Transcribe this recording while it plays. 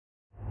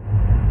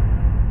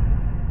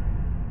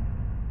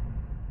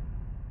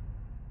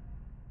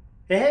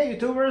Hey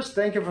YouTubers,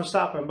 thank you for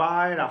stopping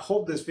by and I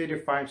hope this video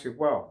finds you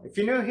well. If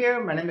you're new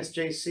here, my name is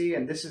JC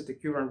and this is the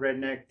Cuban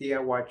Redneck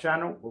DIY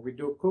channel where we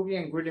do cooking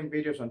and grilling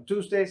videos on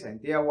Tuesdays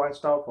and DIY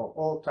stuff for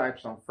all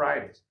types on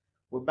Fridays.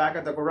 We're back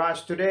at the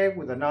garage today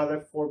with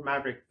another Ford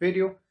Maverick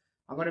video.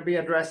 I'm going to be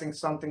addressing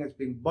something that's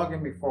been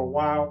bugging me for a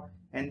while,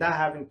 and that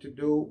having to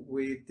do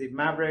with the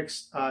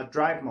Maverick's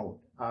drive mode.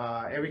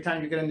 Every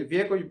time you get in the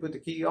vehicle, you put the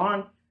key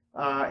on.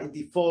 It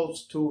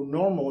defaults to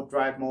normal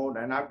drive mode,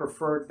 and I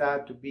prefer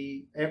that to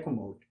be eco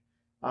mode.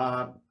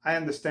 I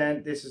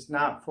understand this is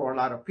not for a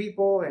lot of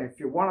people, and if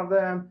you're one of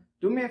them,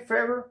 do me a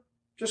favor,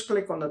 just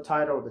click on the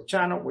title of the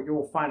channel where you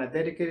will find a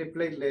dedicated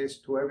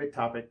playlist to every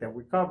topic that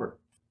we cover.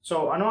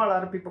 So I know a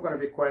lot of people are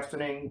going to be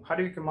questioning, how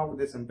do you come up with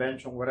this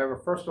invention, whatever.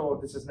 First of all,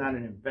 this is not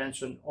an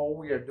invention. All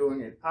we are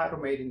doing is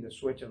automating the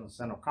switch on the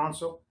center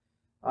console.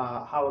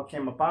 How it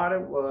came about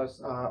it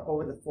was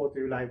over the 4th of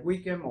July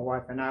weekend, my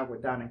wife and I were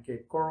down in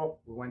Cape Coral.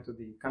 We went to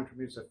the Country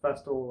Music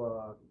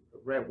Festival,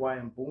 Red, White,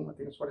 and Boom, I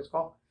think that's what it's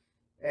called.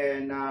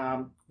 And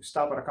we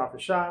stopped at a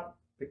coffee shop,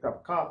 picked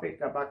up coffee,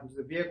 got back into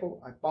the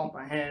vehicle. I bumped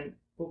my hand,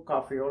 put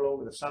coffee all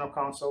over the center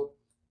console.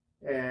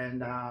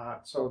 And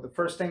so the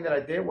first thing that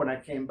I did when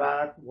I came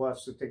back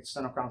was to take the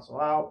center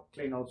console out,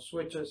 clean all the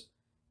switches.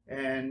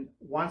 And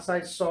once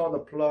I saw the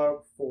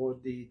plug for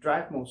the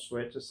drive mode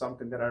switch, is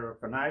something that I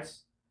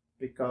recognized,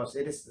 because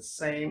it is the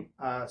same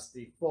as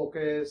the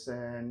Focus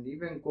and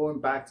even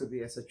going back to the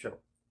𝐻𝐸.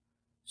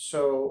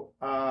 So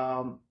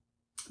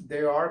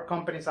there are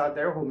companies out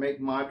there who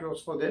make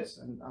modules for this,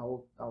 and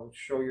I'll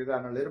show you that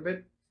in a little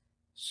bit.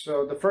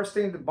 So the first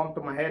thing that bumped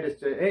in my head is,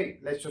 hey,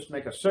 let's just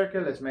make a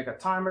circuit, let's make a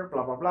timer,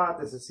 blah, blah, blah.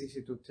 This is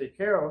easy to take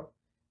care of.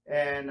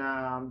 And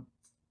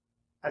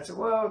I said,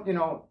 well, you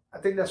know, I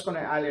think that's going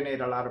to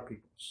alienate a lot of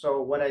people.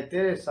 So what I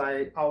did is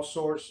I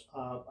outsourced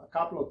a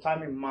couple of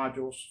timing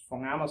modules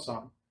from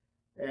Amazon.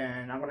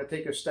 And I'm going to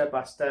take you step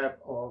by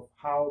step of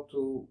how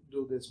to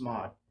do this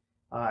mod.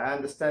 I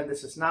understand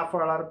this is not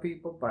for a lot of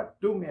people, but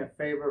do me a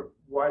favor,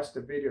 watch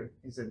the video in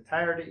its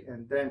entirety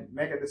and then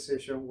make a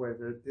decision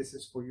whether this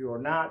is for you or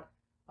not.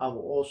 I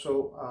will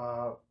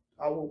also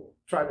I will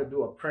try to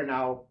do a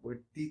printout with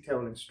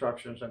detailed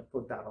instructions and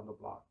put that on the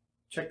blog.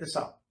 Check this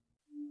out.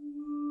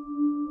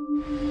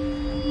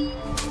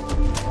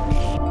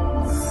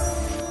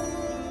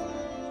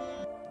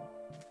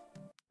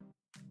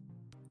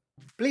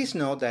 Please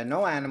note that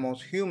no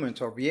animals, humans,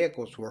 or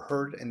vehicles were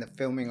hurt in the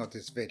filming of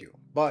this video.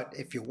 But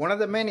if you're one of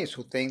the many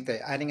who think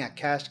that adding a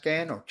cash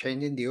can or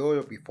changing the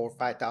oil before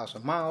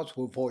 5,000 miles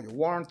will void your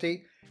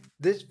warranty,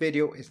 this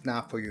video is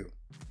not for you.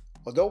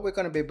 Although we're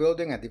going to be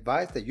building a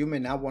device that you may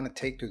not want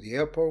to take to the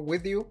airport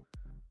with you,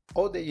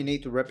 all that you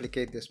need to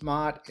replicate this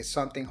mod is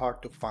something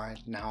hard to find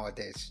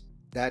nowadays.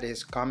 That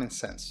is common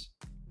sense.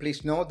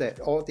 Please note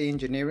that all the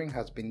engineering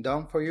has been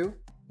done for you.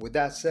 With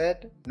that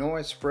said, no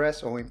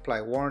express or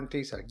implied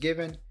warranties are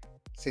given,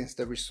 since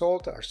the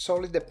results are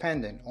solely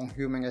dependent on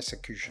human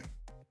execution.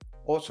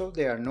 Also,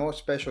 there are no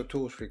special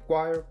tools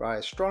required, but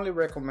I strongly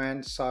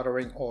recommend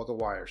soldering all the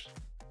wires.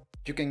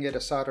 You can get a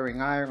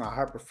soldering iron at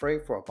Harbor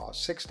Freight for about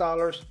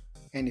 $6,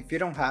 and if you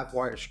don't have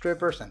wire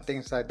strippers and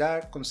things like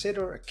that,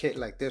 consider a kit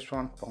like this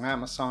one from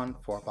Amazon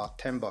for about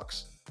 10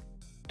 bucks.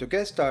 To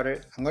get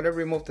started, I'm going to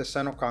remove the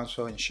center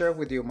console and share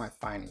with you my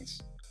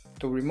findings.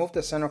 To remove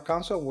the center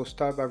console, we'll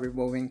start by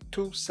removing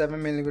two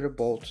 7mm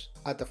bolts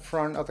at the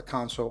front of the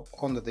console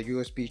under the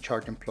USB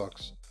charging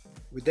plugs.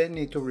 We then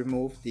need to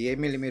remove the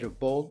 8mm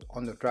bolt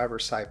on the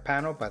driver's side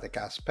panel by the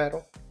gas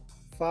pedal,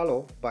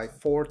 followed by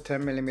four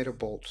 10mm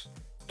bolts,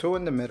 two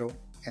in the middle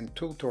and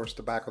two towards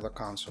the back of the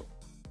console.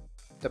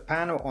 The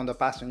panel on the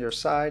passenger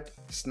side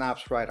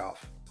snaps right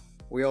off.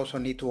 We also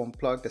need to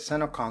unplug the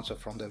center console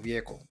from the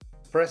vehicle.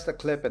 Press the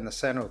clip in the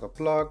center of the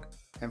plug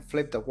and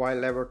flip the white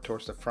lever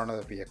towards the front of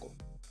the vehicle.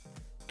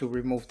 To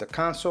remove the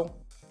console,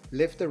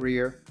 lift the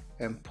rear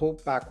and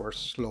pull backwards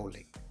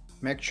slowly.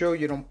 Make sure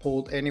you don't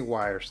pull any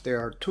wires.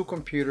 There are two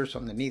computers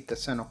underneath the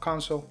center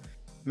console.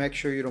 Make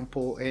sure you don't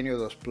pull any of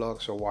those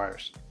plugs or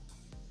wires.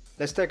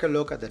 Let's take a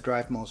look at the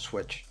drive mode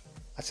switch.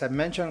 As I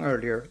mentioned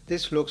earlier,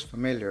 this looks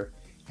familiar,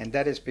 and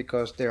that is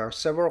because there are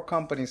several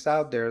companies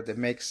out there that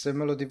make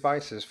similar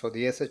devices for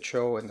the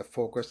𝐻𝐸 and the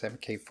Focus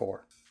MK4.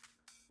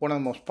 One of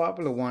the most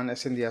popular ones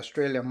is in the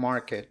Australian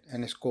market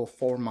and is called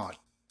Ford Mod.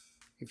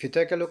 If you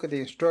take a look at the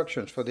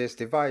instructions for this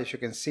device, you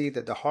can see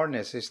that the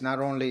harness is not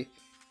only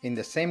in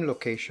the same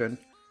location,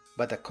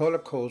 but the color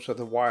codes of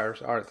the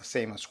wires are the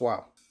same as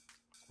well.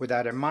 With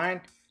that in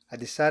mind, I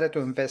decided to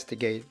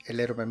investigate a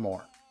little bit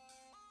more.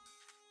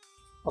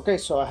 Okay,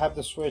 so I have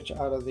the switch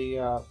out of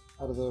the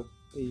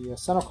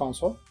center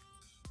console,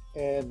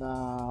 and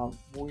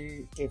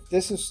if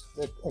this is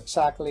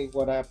exactly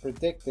what I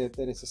predicted,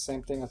 that it's the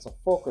same thing as a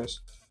Focus.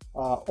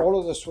 All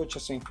of the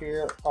switches in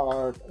here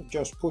are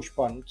just push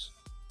buttons,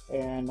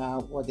 and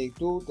what they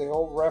do, they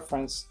all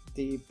reference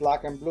the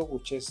black and blue,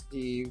 which is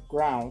the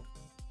ground,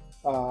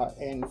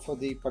 and for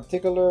the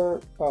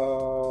particular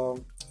for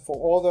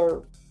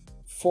other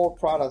Ford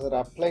products that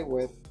I play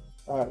with,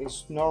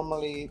 is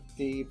normally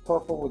the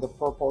purple with the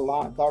purple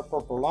line, dark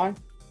purple line,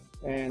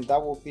 and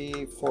that will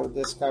be for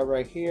this guy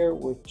right here,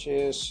 which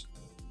is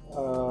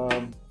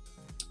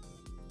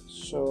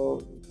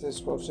so this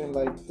goes in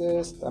like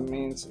this. That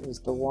means it's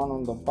the one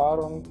on the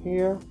bottom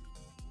here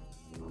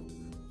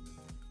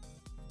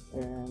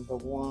and the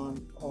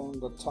one on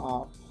the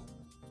top.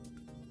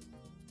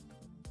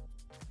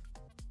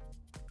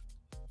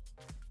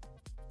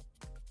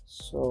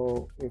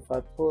 So if I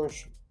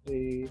push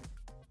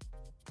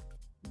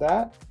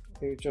that,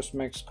 it just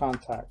makes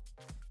contact.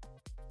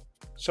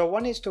 So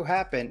what needs to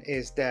happen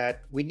is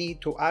that we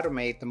need to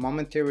automate the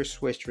momentary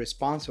switch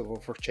responsible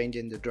for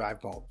changing the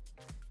drive mode.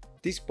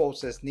 These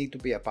pulses need to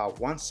be about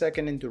 1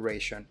 second in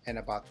duration and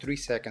about 3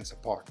 seconds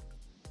apart.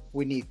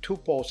 We need 2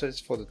 pulses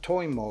for the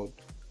towing mode,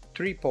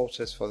 3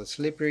 pulses for the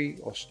slippery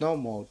or snow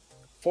mode,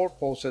 4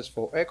 pulses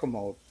for eco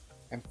mode,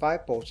 and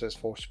 5 pulses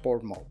for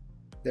sport mode.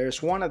 There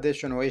is one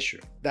additional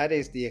issue, that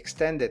is the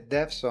extended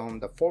depth zone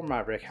the Ford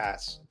Maverick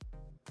has.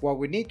 What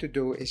we need to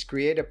do is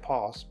create a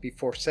pause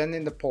before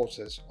sending the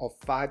pulses of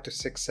 5 to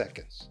 6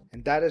 seconds,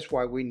 and that is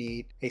why we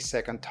need a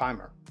second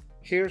timer.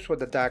 Here's what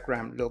the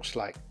diagram looks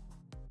like.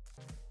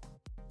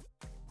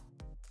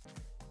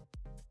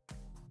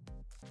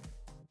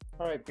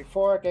 Alright,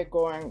 before I get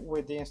going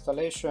with the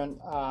installation,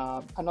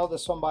 I know that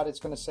somebody's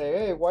going to say,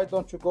 hey, why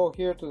don't you go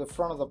here to the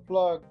front of the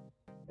plug?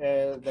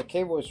 The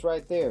cable is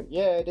right there.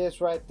 Yeah, it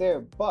is right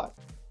there, but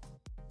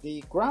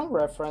the ground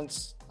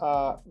reference,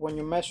 when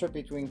you measure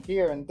between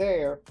here and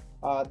there,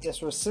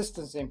 there's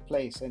resistance in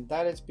place, and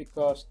that is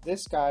because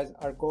these guys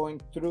are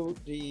going through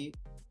the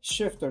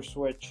shifter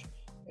switch,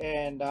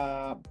 and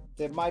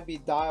there might be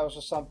diodes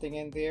or something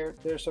in there.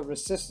 There's a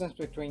resistance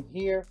between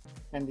here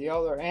and the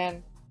other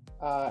end.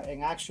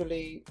 And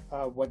actually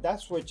what that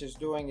switch is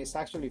doing is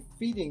actually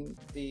feeding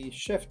the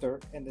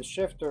shifter, and the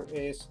shifter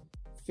is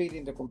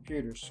feeding the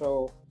computer.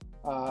 So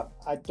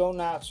I do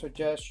not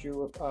suggest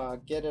you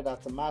get it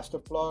at the master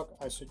plug.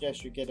 I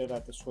suggest you get it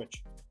at the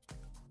switch.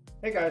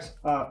 Hey guys,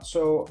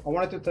 so I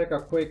wanted to take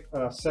a quick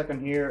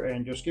second here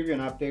and just give you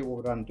an update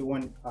what I'm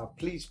doing.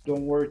 Please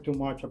don't worry too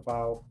much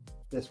about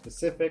the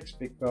specifics,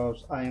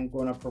 because I am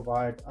going to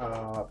provide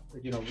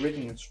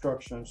written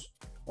instructions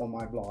on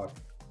my blog.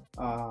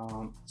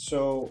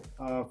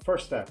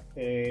 First step,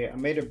 I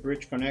made a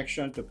bridge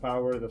connection to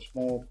power the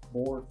small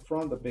board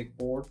from the big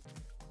board,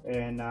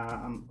 and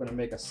I'm going to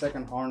make a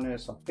second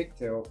harness, a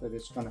pigtail that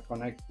is going to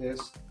connect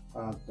this,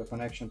 the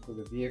connection to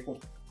the vehicle.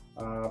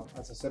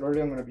 As I said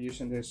earlier, I'm going to be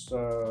using this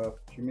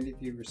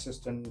humidity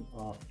resistant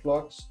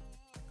flux,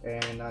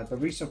 and the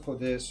reason for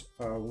this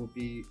will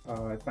be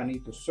if I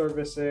need to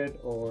service it,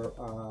 or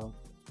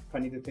if I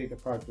need to take the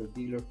car to the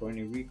dealer for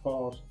any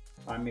recalls,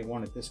 I may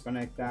want to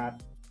disconnect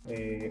that.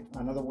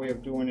 Another way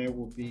of doing it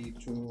would be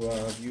to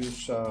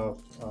use a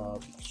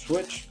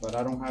switch, but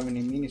I don't have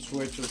any mini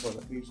switches,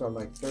 but these are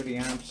like 30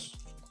 amps.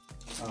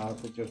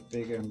 They're just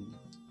big and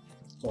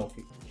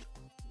bulky.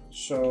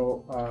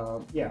 So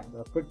yeah,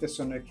 the quick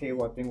disconnect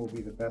cable I think will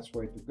be the best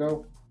way to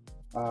go.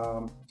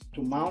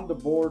 To mount the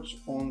boards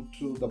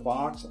onto the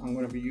box, I'm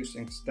going to be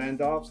using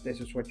standoffs. This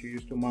is what you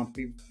use to mount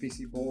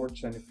PC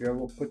boards, and if you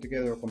ever put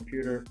together a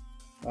computer,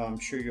 I'm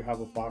sure you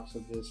have a box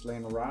of this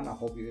laying around. I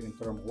hope you didn't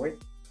throw them away.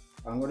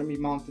 I'm going to be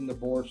mounting the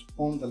boards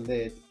on the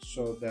lid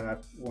so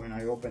that when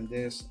I open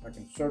this, I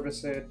can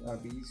service it. It'll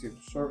be easier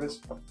to service.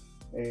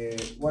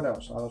 What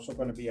else? I'm also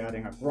going to be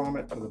adding a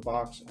grommet to the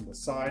box on the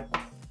side.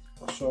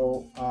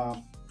 So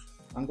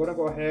I'm going to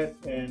go ahead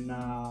and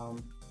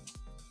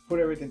put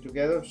everything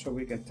together so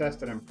we can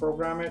test it and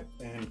program it,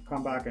 and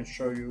come back and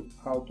show you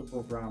how to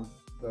program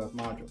the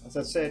module. As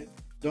I said,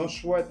 don't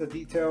sweat the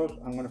details.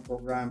 I'm going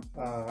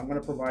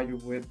to provide you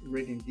with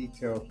written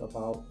details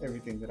about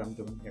everything that I'm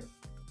doing here.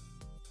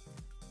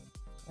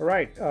 All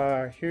right,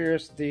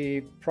 here's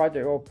the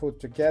project all put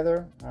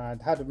together. I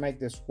had to make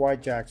this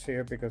wide jacks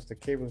here because the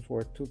cables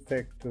were too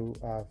thick to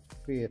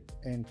fit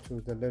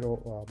into the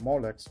little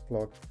Molex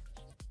plug.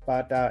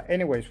 But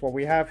anyways, what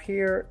we have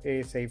here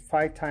is a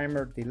 5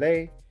 timer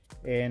delay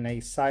and a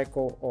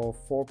cycle of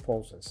 4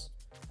 pulses,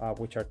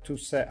 which are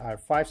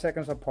 5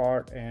 seconds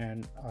apart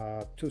and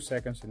 2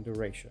 seconds in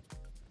duration.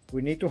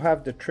 We need to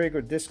have the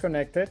trigger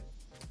disconnected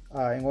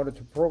in order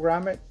to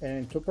program it,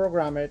 and to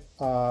program it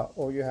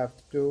all you have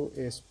to do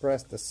is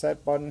press the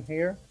set button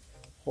here,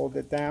 hold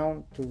it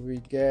down till we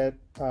get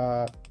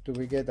a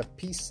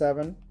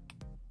P7.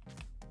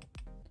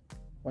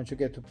 Once you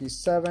get to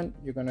P7,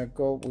 you're gonna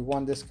go, we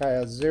want this guy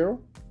at 0.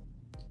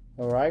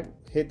 All right,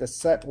 hit the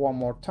set one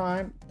more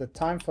time. The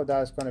time for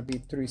that is going to be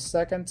 3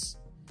 seconds,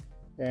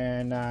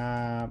 and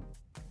then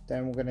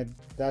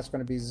that's going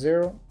to be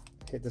 0.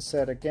 Hit the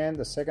set again.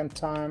 The second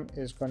time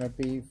is going to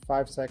be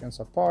 5 seconds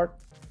apart,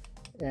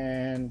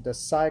 and the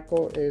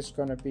cycle is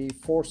going to be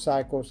 4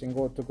 cycles, and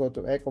go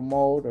to eco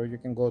mode, or you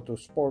can go to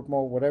sport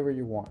mode, whatever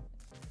you want.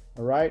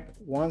 All right,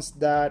 once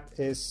that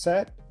is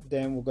set,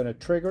 then we're going to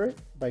trigger it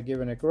by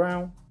giving it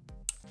ground.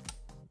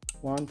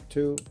 1,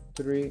 2,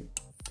 3,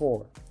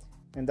 4.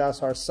 And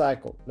that's our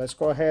cycle. Let's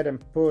go ahead and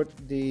put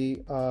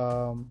the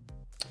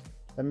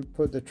let me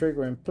put the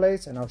trigger in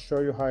place, and I'll show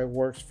you how it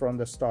works from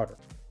the starter.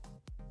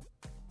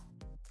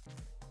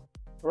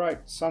 Right,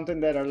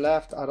 something that I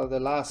left out of the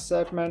last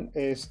segment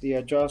is the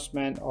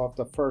adjustment of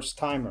the first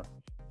timer.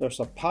 There's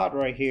a pot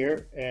right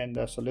here, and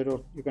there's a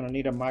little, you're gonna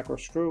need a micro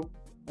screw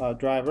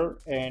driver,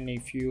 and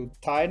if you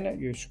tighten it,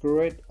 you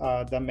screw it,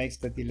 that makes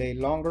the delay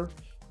longer.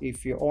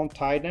 If you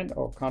untighten it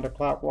or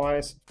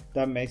counterclockwise,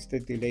 that makes the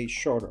delay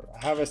shorter.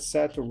 I have it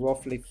set to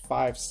roughly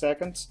 5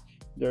 seconds.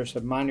 There's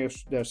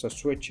a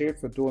switch here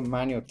for doing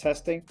manual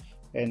testing,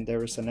 and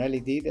there is an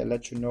LED that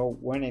lets you know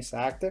when it's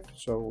active.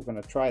 So we're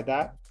gonna try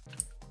that.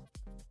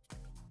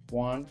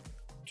 1,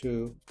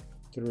 2,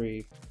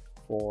 3,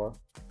 4,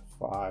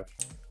 5.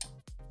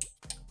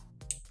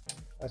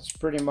 That's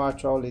pretty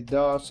much all it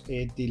does.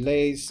 It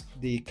delays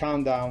the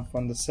countdown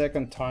from the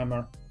second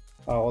timer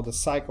or the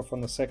cycle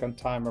from the second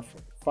timer for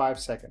 5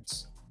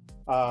 seconds.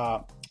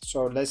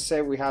 So let's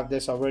say we have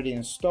this already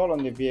installed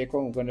on the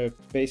vehicle. We're going to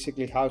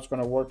basically how it's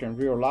going to work in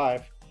real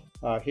life.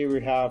 Here we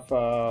have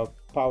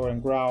power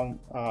and ground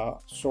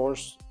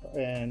source,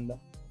 and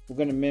we're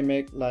going to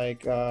mimic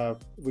like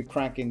we're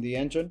cranking the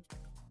engine.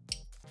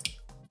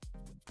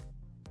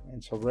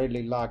 It's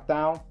already locked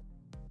down.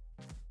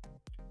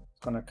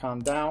 It's going to calm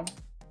down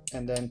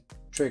and then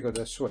trigger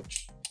the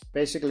switch.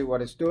 Basically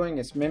what it's doing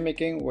is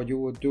mimicking what you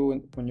would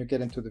do when you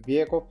get into the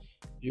vehicle.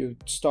 You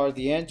start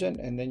the engine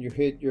and then you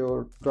hit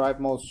your drive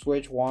mode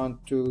switch 1,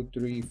 2,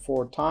 3,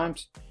 4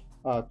 times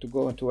to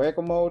go into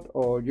eco mode,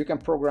 or you can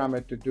program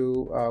it to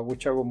do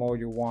whichever mode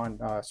you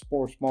want,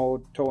 sports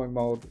mode, towing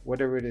mode,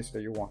 whatever it is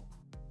that you want.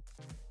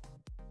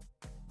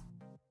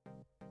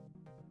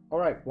 All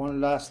right, one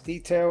last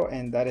detail,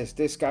 and that is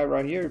this guy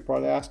right here. You're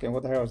probably asking,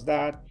 what the hell is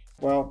that?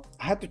 Well,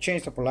 I had to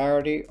change the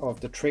polarity of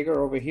the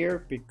trigger over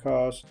here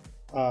because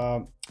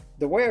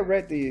the way I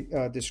read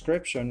the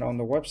description on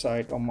the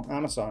website on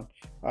Amazon,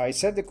 it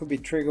said it could be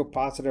trigger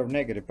positive or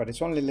negative, but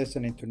it's only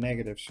listening to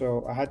negative.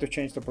 So I had to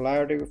change the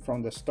polarity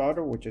from the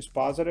starter, which is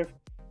positive,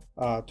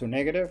 to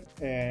negative,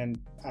 and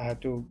I had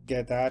to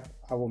get that.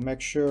 I will make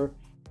sure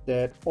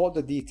that all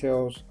the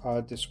details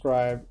are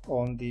described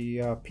on the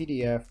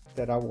PDF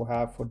that I will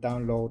have for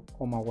download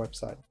on my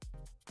website.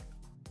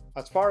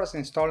 As far as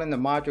installing the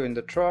module in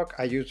the truck,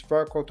 I use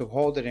Velcro to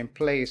hold it in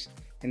place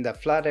in the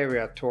flat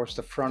area towards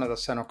the front of the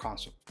center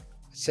console. I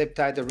zip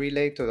tie the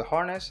relay to the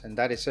harness, and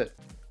that is it.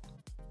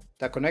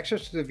 The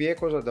connections to the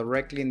vehicles are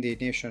directly in the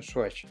ignition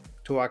switch.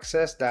 To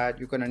access that,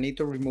 you're going to need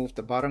to remove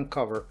the bottom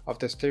cover of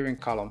the steering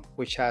column,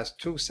 which has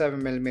 2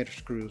 7mm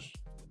screws.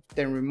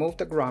 Then remove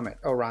the grommet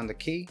around the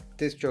key.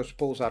 This just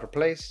pulls out of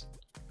place.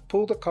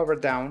 Pull the cover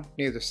down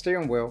near the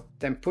steering wheel,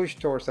 then push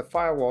towards the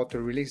firewall to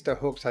release the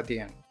hooks at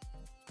the end.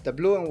 The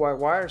blue and white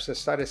wire is the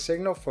status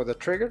signal for the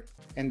trigger,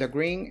 and the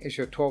green is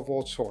your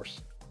 12-volt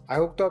source. I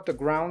hooked up the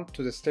ground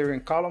to the steering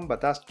column,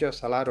 but that's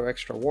just a lot of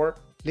extra work.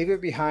 Leave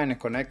it behind and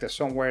connect it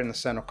somewhere in the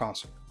center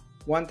console.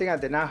 One thing I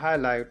did not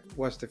highlight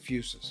was the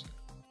fuses.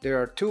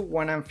 There are 2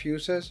 1-amp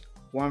fuses,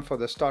 one for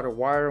the starter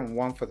wire and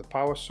one for the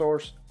power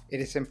source. It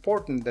is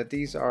important that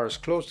these are as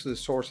close to the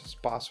source as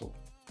possible.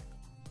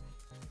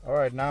 All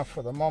right, now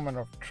for the moment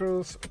of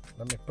truth,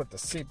 let me put the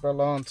seatbelt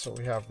on so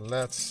we have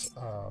less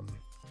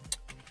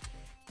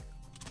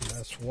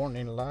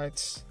warning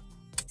lights.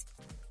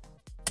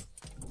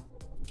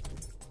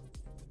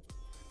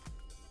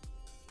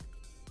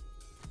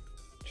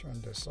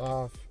 Turn this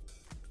off.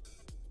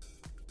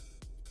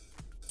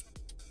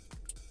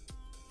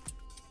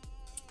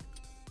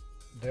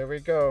 There we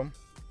go.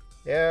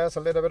 Yeah, it's a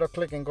little bit of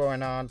clicking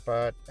going on,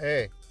 but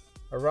hey,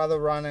 I'd rather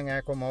running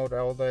eco mode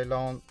all day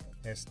long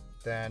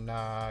than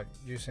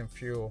using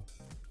fuel.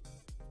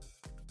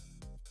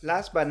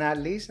 Last but not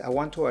least, I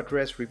want to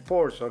address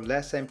reports of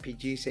less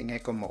MPGs in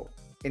eco mode.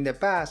 In the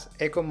past,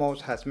 eco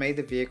mode has made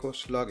the vehicle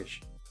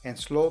sluggish and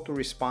slow to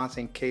response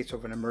in case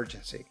of an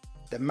emergency.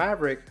 The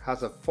Maverick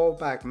has a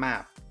fallback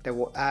map that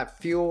will add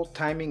fuel,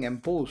 timing,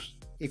 and boost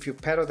if you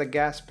pedal the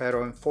gas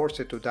pedal and force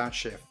it to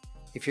downshift.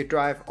 If you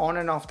drive on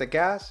and off the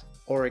gas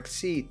or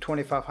exceed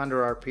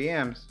 2500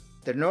 RPMs,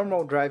 the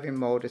normal driving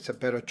mode is a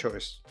better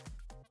choice.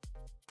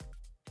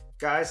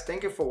 Guys,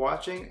 thank you for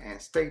watching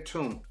and stay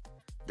tuned.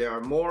 There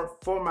are more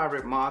Ford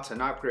Maverick mods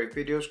and upgrade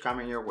videos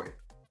coming your way.